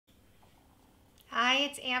Hi,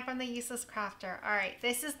 it's Anne from the Useless Crafter. All right,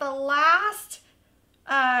 this is the last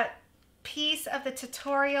piece of the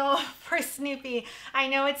tutorial for Snoopy. I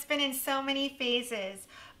know it's been in so many phases,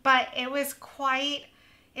 but it was quite,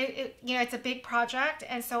 you know, it's a big project,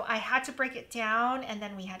 and so I had to break it down, and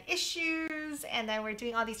then we had issues, and then we're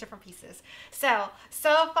doing all these different pieces. So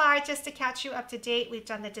far, just to catch you up to date, we've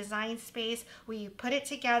done the design space, we put it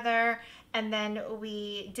together, and then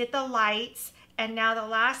we did the lights, and now the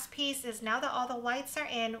last piece is, now that all the lights are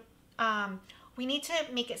in, we need to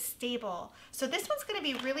make it stable. So this one's going to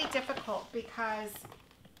be really difficult because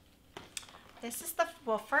this is the,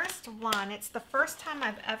 well, first one, it's the first time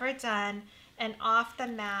I've ever done an off the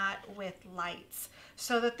mat with lights.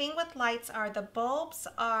 So the thing with lights are the bulbs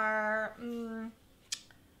are,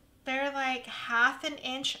 they're like 1/2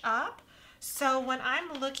 inch up. So when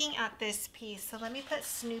I'm looking at this piece, so let me put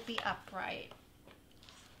Snoopy upright.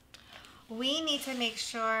 We need to make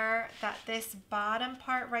sure that this bottom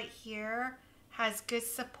part right here has good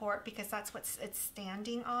support because that's what it's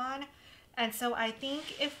standing on. And so I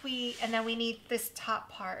think if we, and then we need this top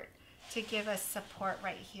part to give us support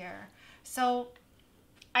right here. So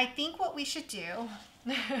I think what we should do,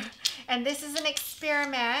 and this is an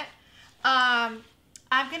experiment, I'm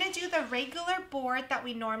gonna do the regular board that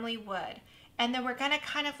we normally would. And then we're gonna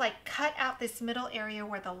kind of like cut out this middle area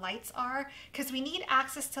where the lights are, because we need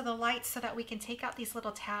access to the lights so that we can take out these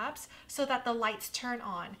little tabs so that the lights turn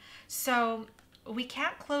on. So we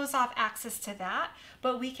can't close off access to that,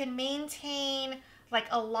 but we can maintain like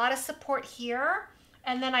a lot of support here.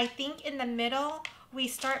 And then I think in the middle, we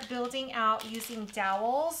start building out using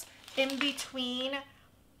dowels in between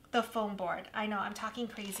the foam board. I know I'm talking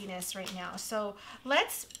craziness right now. So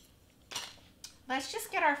let's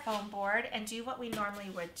just get our foam board and do what we normally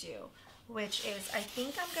would do, which is, I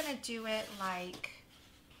think I'm gonna do it like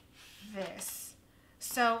this.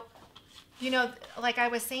 So, you know, like I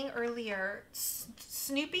was saying earlier,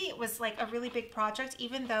 Snoopy was like a really big project,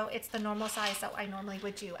 even though it's the normal size that I normally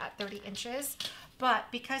would do at 30 inches.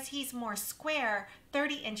 But because he's more square,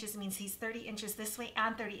 30 inches means he's 30 inches this way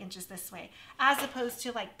and 30 inches this way, as opposed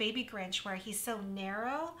to like Baby Grinch where he's so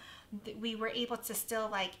narrow. We were able to still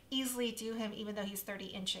like easily do him even though he's 30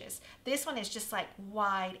 inches. This one is just like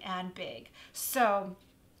wide and big. So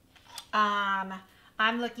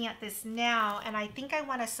I'm looking at this now, and I think I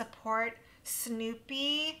want to support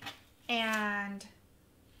Snoopy and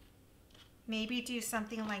maybe do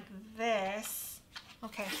something like this.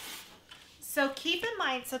 Okay. So keep in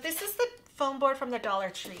mind, so this is the foam board from the Dollar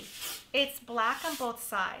Tree. It's black on both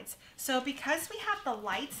sides. So because we have the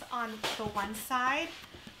lights on the one side,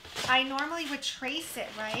 I normally would trace it,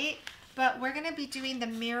 right? But we're gonna be doing the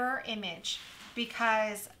mirror image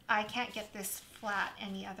because I can't get this flat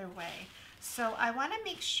any other way. So I wanna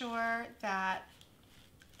make sure that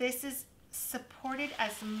this is supported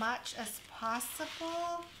as much as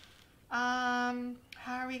possible. How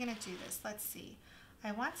are we gonna do this? Let's see.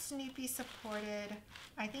 I want Snoopy supported.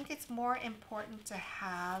 I think it's more important to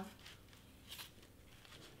have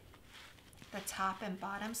the top and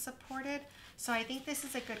bottom supported. So I think this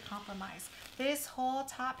is a good compromise. This whole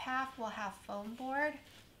top half will have foam board.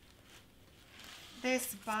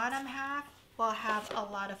 This bottom half will have a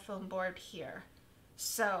lot of foam board here.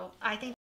 So I think